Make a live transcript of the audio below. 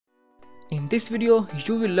this video,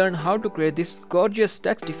 you will learn how to create this gorgeous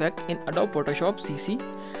text effect in Adobe Photoshop CC.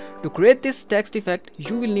 To create this text effect,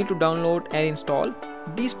 you will need to download and install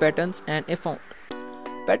these patterns and a font.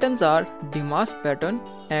 Patterns are Damask Pattern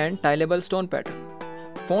and Tillable Stone pattern.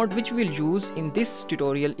 Font which we will use in this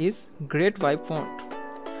tutorial is Great Vibe font.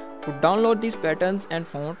 To download these patterns and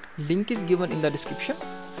font, link is given in the description.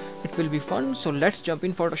 It will be fun, so let's jump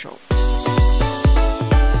in Photoshop.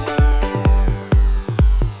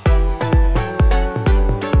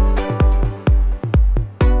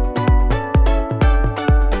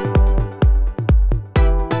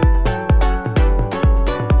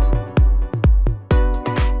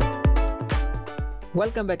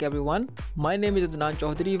 Welcome back everyone, my name is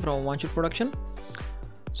Chaudhary from One Shot Production.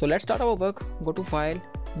 So let's start our work. Go to File,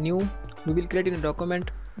 New, we will create a document.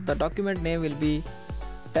 The document name will be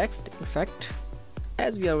Text Effect,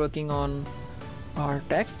 as we are working on our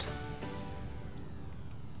text.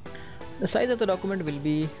 The size of the document will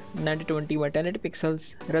be 9020 by 1080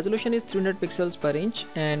 pixels, resolution is 300 pixels per inch,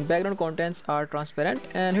 and background contents are transparent,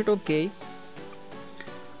 and hit OK.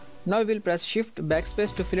 Now we will press Shift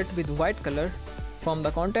Backspace to fill it with white color. From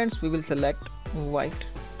the contents we will select white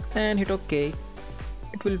and hit OK.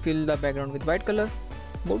 It will fill the background with white color.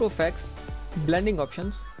 Go to Effects, Blending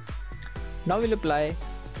Options. Now we'll apply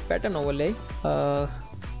Pattern Overlay.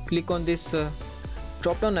 Click on this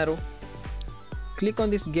drop down arrow. Click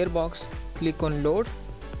on this gearbox. Click on Load.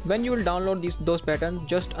 When you will download those patterns,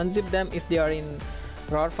 just unzip them if they are in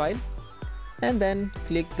RAR file, and then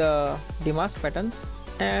click the Damask Patterns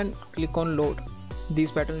and click on Load.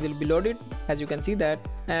 These patterns will be loaded, as you can see that,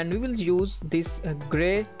 and we will use this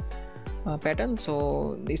gray pattern.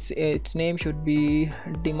 So its name should be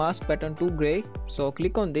Damask Pattern 2 Gray. So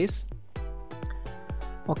click on this.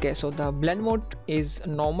 Okay, so the blend mode is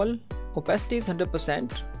normal, opacity is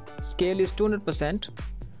 100%, scale is 200%.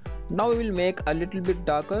 Now we will make a little bit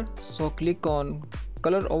darker, so click on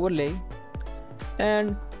Color Overlay,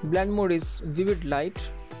 and blend mode is Vivid Light,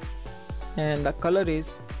 and the color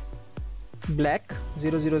is black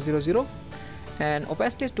 0000, and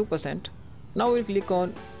opacity is 2%. Now we'll click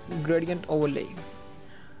on Gradient Overlay.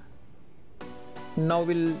 Now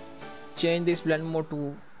we'll change this blend mode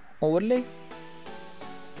to overlay,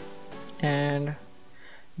 and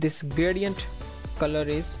this gradient color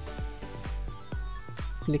is,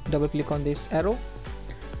 double click on this arrow,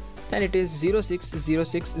 and it is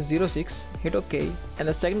 060606. Hit OK, and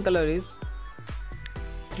the second color is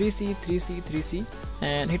 3C,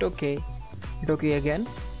 and hit OK. Hit OK again.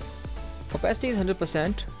 Opacity is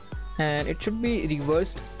 100%, and it should be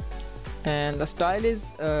reversed, and the style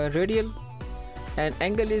is radial, and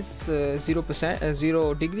angle is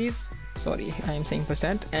 0 degrees. Sorry, I am saying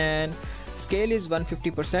percent, and scale is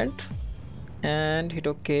 150%, and hit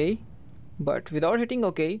OK. But without hitting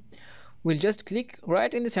OK, we'll just click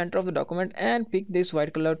right in the center of the document and pick this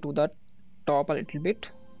white color to the top a little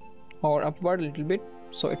bit, or upward a little bit,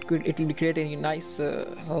 so it will be creating a nice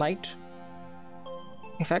light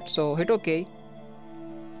effect. So hit OK.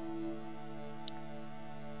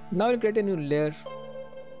 Now we'll create a new layer.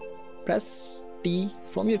 Press T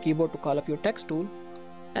from your keyboard to call up your text tool,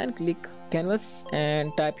 and click canvas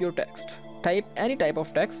and type your text. Type any type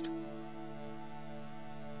of text.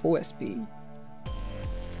 OSP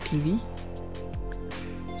TV.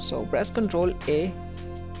 So press Ctrl A.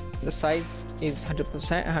 The size is 100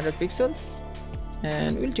 pixels,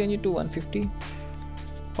 and we'll change it to 150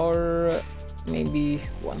 or maybe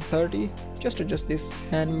 130. Just adjust this,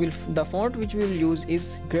 and the font which we will use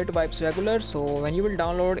is Great Vibes Regular. So when you will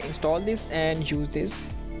download, install this and use this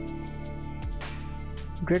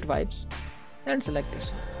Great Vibes and select this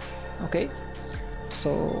one. Okay,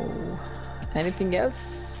 so anything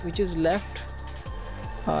else which is left?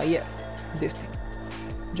 Yes, this thing.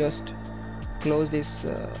 Just close this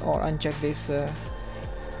or uncheck this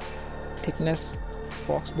thickness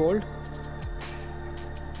Fox Bold,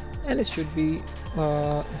 and it should be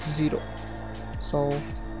 0. So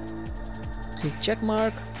click check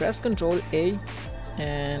mark, press Ctrl A,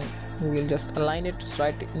 and we will just align it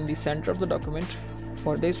right in the center of the document.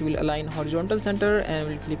 For this we will align horizontal center, and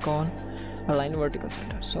we'll click on align vertical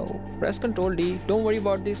center. So press Ctrl D. Don't worry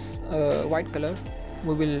about this white color.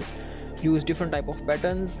 We will use different type of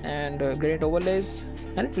patterns and gradient overlays,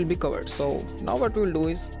 and it will be covered. So now what we will do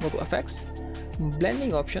is go to Effects,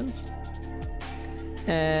 Blending Options,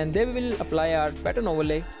 and there we will apply our pattern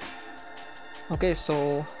overlay. Okay,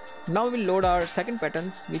 so now we will load our second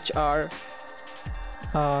patterns, which are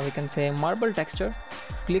we can say marble texture.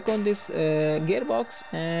 Click on this gearbox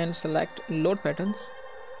and select Load Patterns,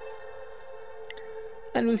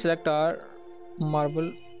 and we'll select our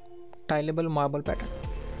tillable marble pattern.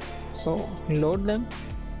 so load them.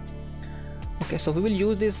 Okay, so we will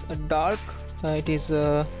use this dark, it is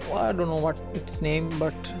I don't know what its name,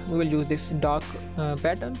 but we will use this dark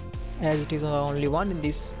pattern as it is only one in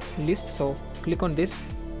this list. So click on this,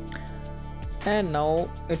 and now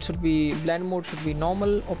it should be blend mode should be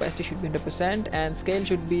normal, opacity should be 100%, and scale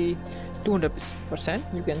should be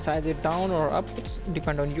 200%. You can size it down or up, it's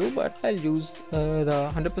depend on you, but I'll use the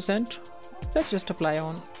 100%. Let's just apply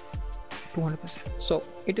on 200%. So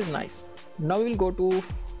it is nice. Now we'll go to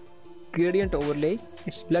gradient overlay.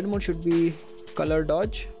 Its blend mode should be color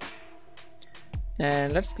dodge,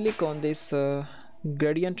 and let's click on this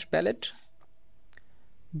gradient palette.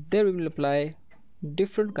 There we will apply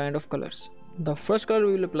different kind of colors. The first color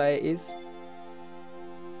we will apply is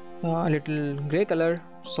a little gray color,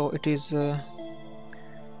 so it is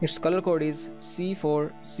its color code is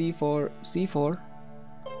C4 C4 C4.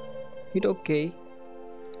 Hit OK,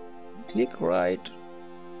 click right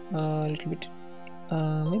a little bit,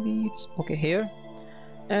 maybe it's okay here,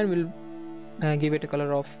 and we'll give it a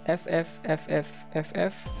color of FF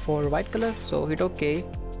for white color. So hit OK.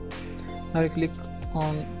 Now we click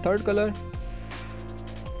on third color,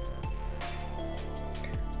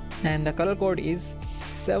 and the color code is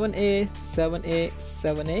 7A 7A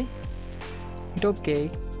 7A. Hit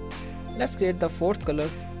OK. Let's create the fourth color,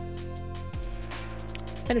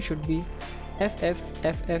 and it should be FF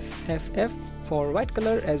for white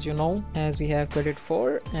color, as you know, as we have created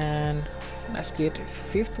 4. And let's create a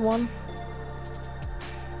fifth one.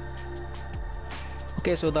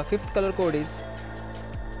 Okay, so the fifth color code is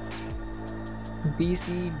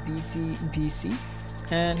BC,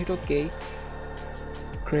 and hit OK.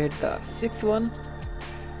 Create the sixth one,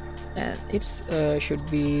 and it's should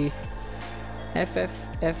be FF,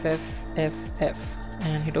 and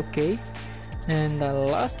hit OK. And the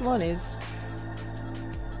last one is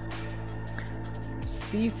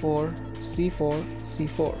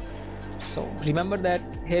C4. So remember that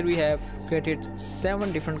here we have created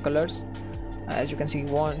 7 different colors, as you can see,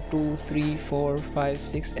 1 2 3 4 5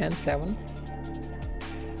 6 and 7.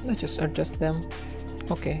 Let's just adjust them.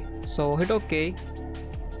 Okay, so hit OK.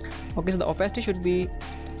 Okay, so the opacity should be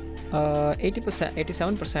 80%,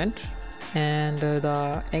 87%, and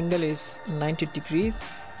the angle is 90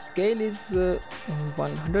 degrees. Scale is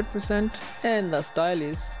 100%, and the style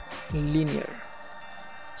is linear.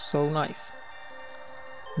 So nice.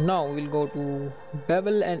 Now we'll go to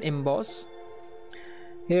bevel and emboss.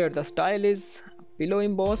 Here the style is pillow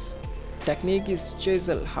emboss, technique is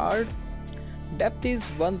chisel hard, depth is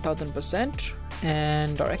 1000%,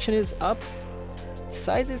 and direction is up.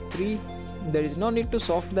 Size is 3. There is no need to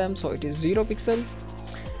soft them, so it is 0 pixels.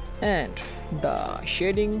 And the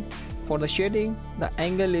shading, for the shading, the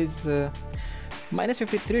angle is minus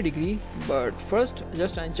 53 degree, but first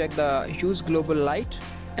just uncheck the use global light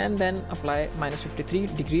and then apply minus 53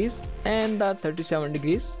 degrees and the 37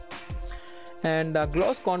 degrees. And the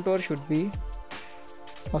gloss contour should be,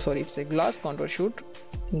 oh sorry, it's a glass contour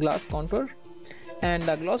glass contour, and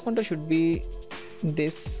the gloss contour should be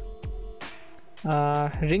this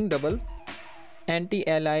ring double,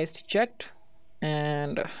 anti-aliased checked,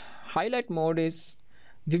 and highlight mode is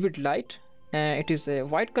vivid light, and it is a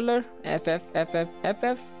white color, FF,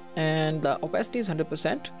 and the opacity is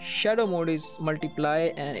 100%. Shadow mode is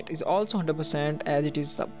multiply, and it is also 100% as it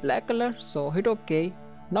is the black color. So hit OK.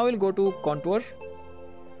 Now we'll go to contour,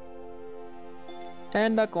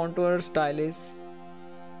 and the contour style is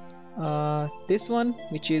this one,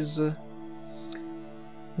 which is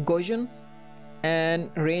Gaussian, and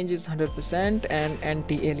range is 100% and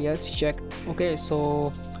anti-alias checked. Okay,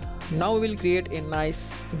 so now we will create a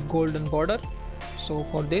nice golden border. So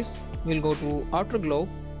for this we'll go to outer glow.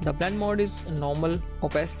 The blend mode is normal,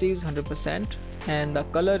 opacity is 100%, and the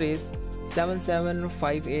color is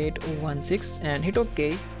 775816, and hit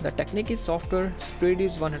OK. The technique is softer, speed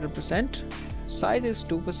is 100%, size is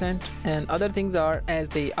 2%, and other things are as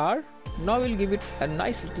they are. Now we'll give it a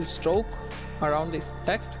nice little stroke around this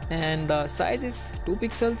text, and the size is 2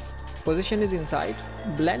 pixels, position is inside,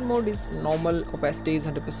 blend mode is normal, opacity is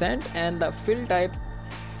 100%, and the fill type,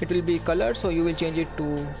 it will be color, so you will change it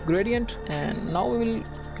to gradient. And now we will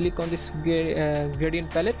click on this gradient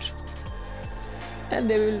palette, and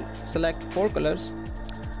they will select 4 colors.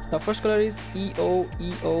 The first color is EO,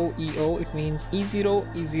 it means E0,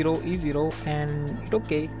 and hit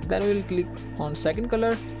OK. Then we will click on second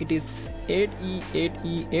color, it is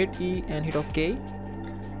 8E, and hit OK.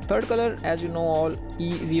 Third color, as you know all,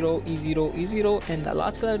 E0, and the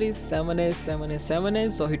last color is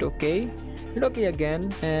 7A, so hit OK. hit OK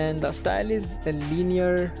again, and the style is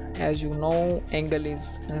linear. As you know, angle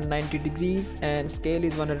is 90 degrees and scale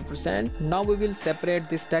is 100%. Now we will separate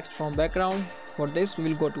this text from background. For this we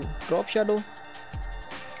will go to drop shadow.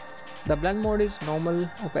 The blend mode is normal,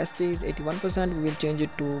 opacity is 81%. We will change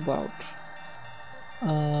it to about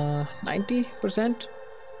 90%.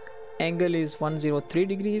 Angle is 103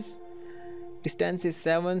 degrees. Distance is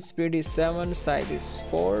 7, speed is 7, size is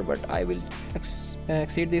 4, but I will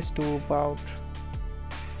exceed this to about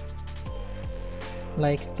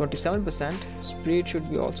like 27%. Speed should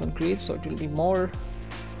be also increased, so it will be more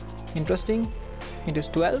interesting. It is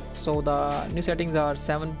 12, so the new settings are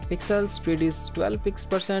 7 pixels, speed is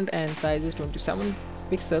 12%, and size is 27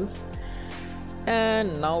 pixels.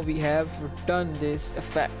 And now we have done this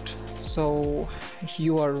effect. So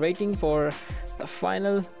you are waiting for the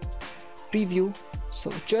final preview, so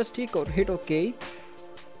just hit OK,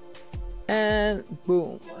 and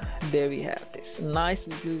boom, there we have this nice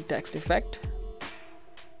little text effect.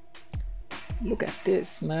 Look at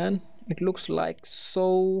this, man, it looks like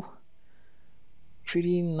so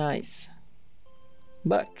pretty nice,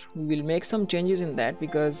 but we will make some changes in that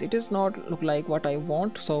because it is not look like what I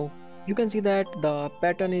want. So you can see that the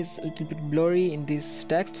pattern is a little bit blurry in this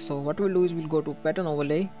text. So what we'll do is we'll go to pattern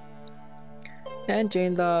overlay and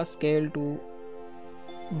change the scale to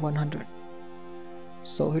 100.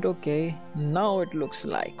 So hit OK. Now it looks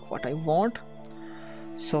like what I want.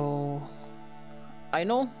 So I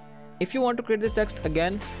know if you want to create this text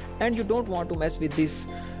again and you don't want to mess with these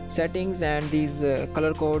settings and these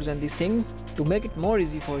color codes and these things, to make it more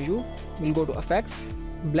easy for you, we'll go to effects,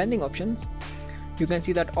 blending options. You can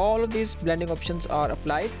see that all of these blending options are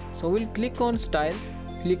applied. So we'll click on styles,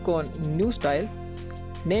 click on new style,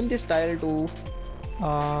 name this style to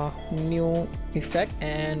new effect,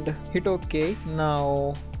 and hit OK.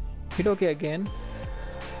 Now hit OK again.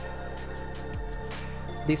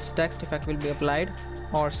 This text effect will be applied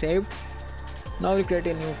or saved. Now we'll create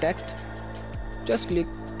a new text. Just click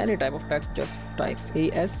any type of text, just type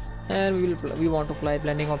AS, and we want to apply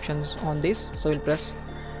blending options on this. So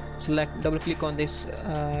we'll double click on this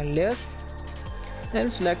layer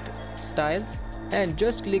and select styles, and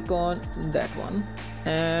just click on that one,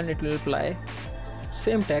 and it will apply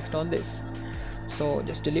same text on this. So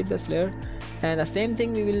just delete this layer, and the same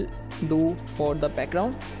thing we will do for the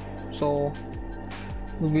background. So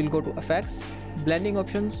we will go to effects, blending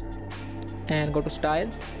options, and go to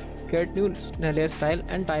styles, create new layer style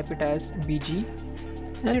and type it as BG,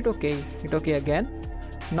 and hit OK again.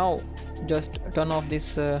 Now just turn off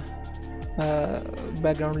this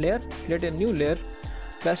background layer, create a new layer,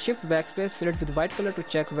 press shift backspace, fill it with white color to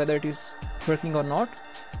check whether it is working or not.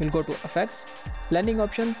 We'll go to effects, blending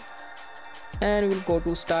options, and we'll go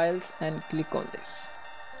to styles and click on this.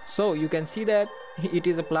 So you can see that it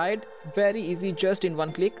is applied very easy, just in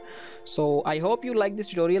one click. So I hope you like this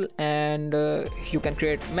tutorial, and you can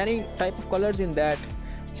create many type of colors in that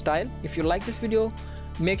style. If you like this video,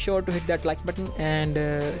 make sure to hit that like button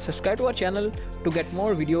and subscribe to our channel to get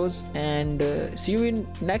more videos, and see you in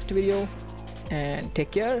next video, and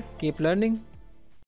take care, keep learning.